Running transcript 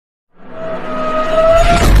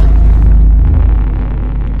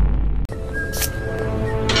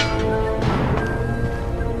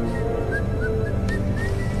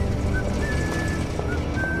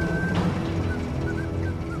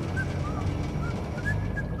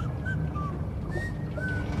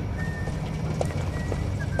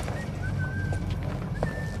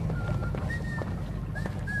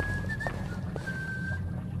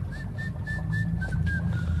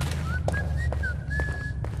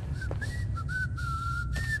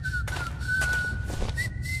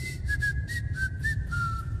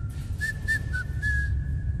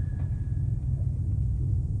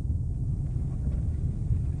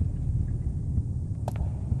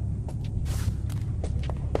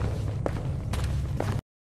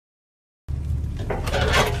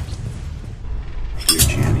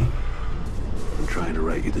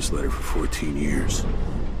this letter for 14 years.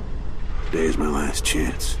 Today is my last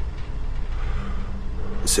chance.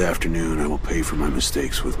 This afternoon, I will pay for my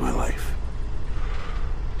mistakes with my life.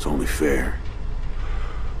 It's only fair.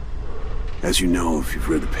 As you know, if you've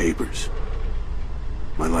read the papers,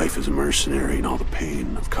 my life as a mercenary and all the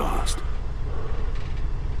pain I've caused.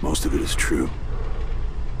 Most of it is true.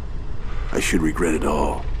 I should regret it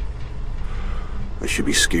all. I should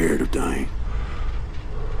be scared of dying.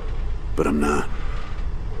 But I'm not.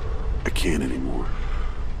 I can't anymore.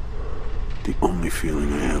 The only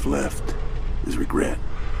feeling I have left is regret.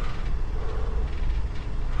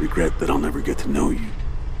 Regret that I'll never get to know you.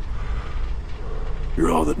 You're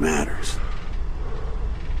all that matters.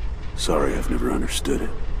 Sorry I've never understood it.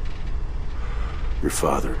 Your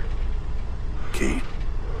father, Kane.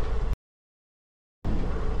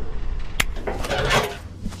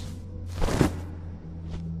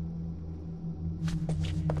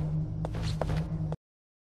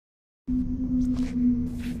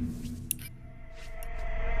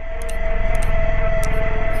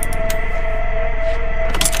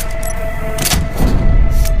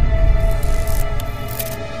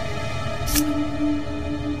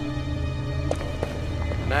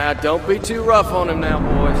 Now, don't be too rough on him now,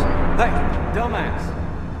 boys. Hey, dumbass.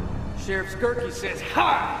 Sheriff Skurky says,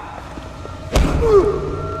 hi!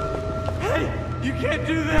 Hey, you can't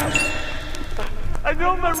do that! I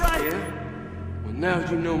know my right! Yeah? Well, now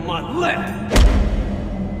you know my left!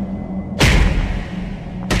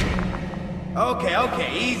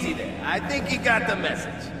 Okay, easy there. I think you got the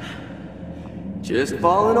message. Just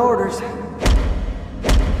following orders.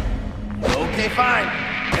 Okay, fine.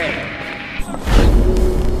 Hey.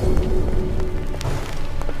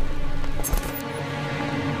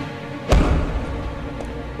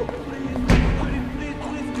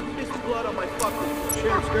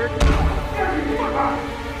 Sheriff Skurky?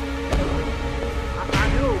 I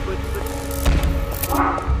know, but...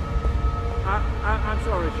 I'm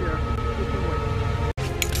sorry, Sheriff. Just been waiting.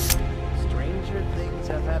 Stranger things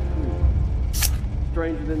have happened.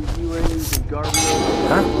 Stranger than UAs and guardians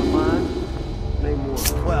online. Name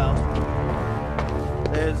one. Well,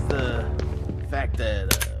 there's the fact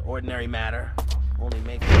that ordinary matter only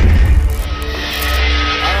makes... Alright,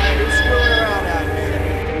 who's screwing around out here?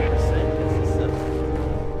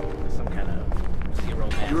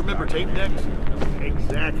 You remember tape decks?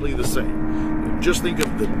 Exactly the same. Just think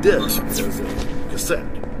of the disc as a cassette.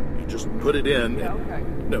 You just put it in,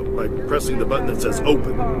 by pressing the button that says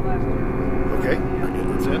open. Okay? Okay,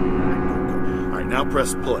 that's it. All right, now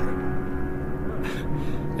press play.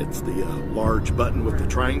 It's the large button with the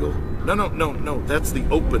triangle. No, that's the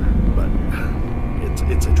open button.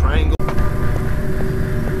 It's a triangle.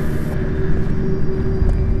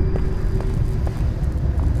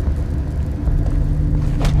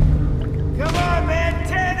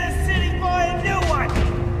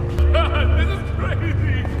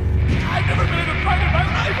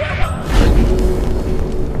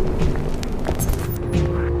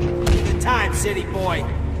 City boy.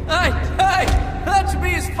 Hey! That should be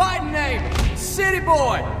his fighting name! City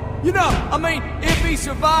Boy! You know, I mean, if he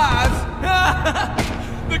survives.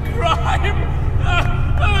 The crime!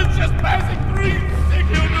 I was just passing through, you sick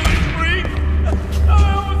hillbilly freak!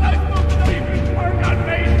 How was I supposed to know you could work on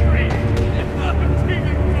Main Street?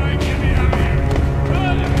 Jesus Christ, get me out of here!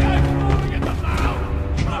 This guy's falling at the mouth!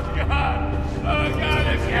 Oh, God,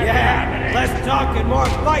 this can't be happening! Less talking, more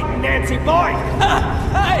fighting, Nancy boy!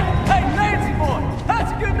 Hey, Nancy Boy!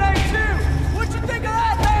 That's a good name, too! What you think of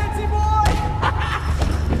that, Nancy Boy?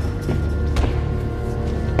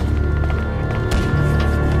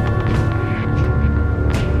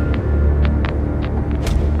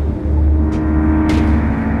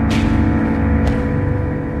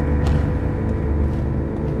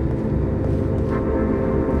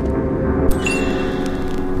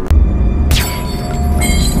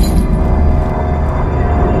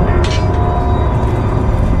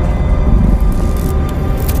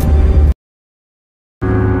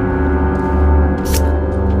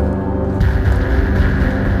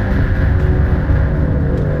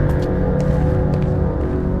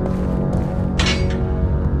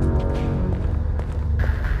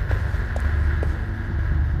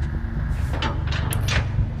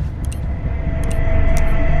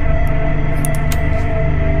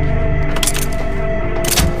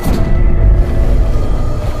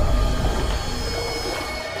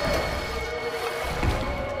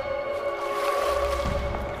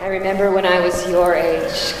 I remember when I was your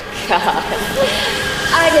age. God,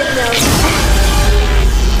 I didn't know.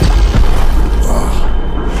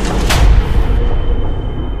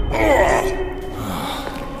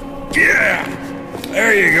 Yeah!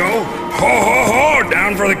 There you go. Ho, ho, ho!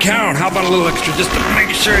 Down for the How about a little extra just to make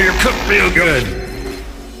sure you're cooked real good?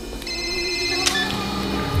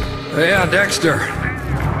 Yeah, Dexter.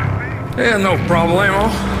 Yeah, no problemo.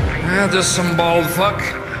 Yeah, just some bald fuck.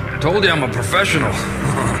 Told you I'm a professional.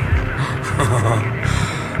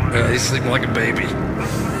 Yeah, he's sleeping like a baby.